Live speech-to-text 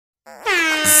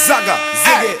Zaga,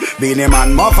 Ziggy, Beenie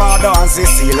Man, Mavado and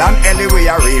Cecile and Ellie, we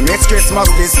a remix Christmas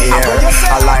this year.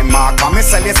 A lime mark and me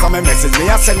sell you some message, me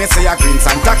a send me say a green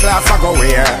Santa Claus I go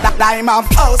wear. That lime of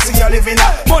house you living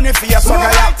up, money for your son,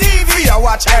 your TV you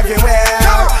watch everywhere.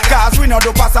 Cause we know do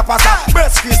passa,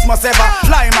 best Christmas ever,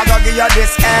 lime I go give you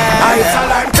this air. It's a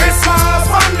lime Christmas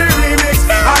on the remix,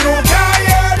 I know can't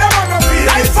hear them on the feel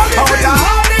it. Out of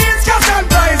all these cash and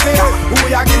prizes,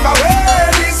 we a give away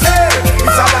this year.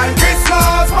 It's a lime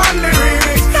Christmas on the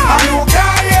remix, and you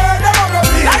can't hear them on the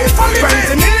feel it.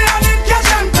 20 million in cash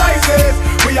and prizes,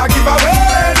 we a give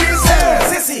away this year.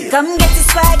 Cecile, come get this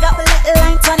swag up a little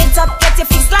line, turn it up, get your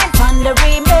feet slime on the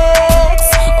remix.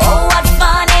 Oh, what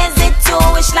fun is it to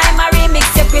wish lime a remix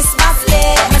your Christmas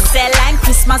list. Me say lime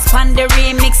Christmas on the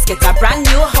remix, get a brand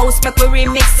new house, make we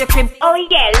remix your crib. Oh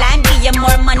yeah, lime give you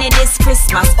more money this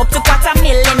Christmas, up to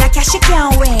 $250,000 cash you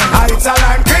can't win. It's a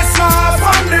lime Christmas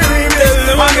on the remix,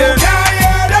 and you can't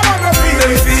hear them on the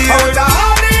feel it. Out of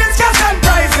all these cash and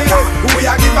prizes, we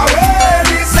a give away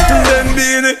this year. Then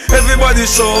Beenie, everybody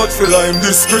shout for lime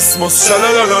this Christmas.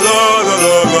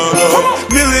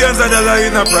 Sha-la-la-la-la-la-la-la-la. Millions of dollars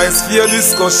in a price for your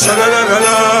discuss.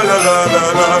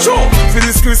 Sha-la-la-la-la-la-la-la. For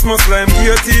this Christmas lime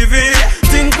gear TV,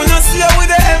 think we not see her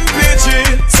with the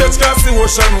MP3. Search across the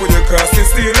ocean with the cross the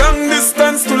steel. Long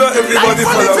distance to let everybody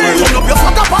follow me. Turn up your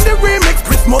fuck up on the remix,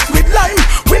 Christmas with lime.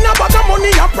 Win a bag of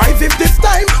money and prizes this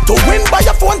time. To win by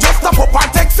your phone, just tap up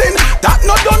and text in. That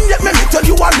not done yet, let me tell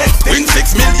you what next thing. Win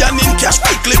 6 million in cash,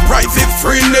 quickly prizes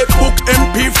free. Netbook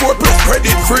MP4 plus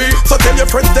credit free. So tell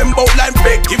your friends them about lime,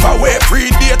 big giveaway,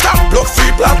 free data plus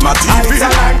free plasma TV. It's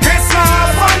a lime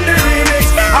Christmas on the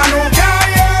remix, and you can't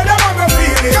hear them on the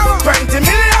feel it. 20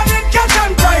 million in cash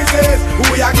and prizes,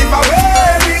 we a give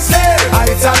away this year.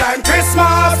 It's a lime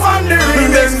Christmas on the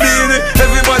remix. Then Beenie,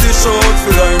 everybody shout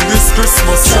for lime this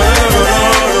Christmas.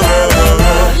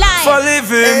 Lime For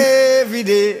living every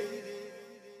day.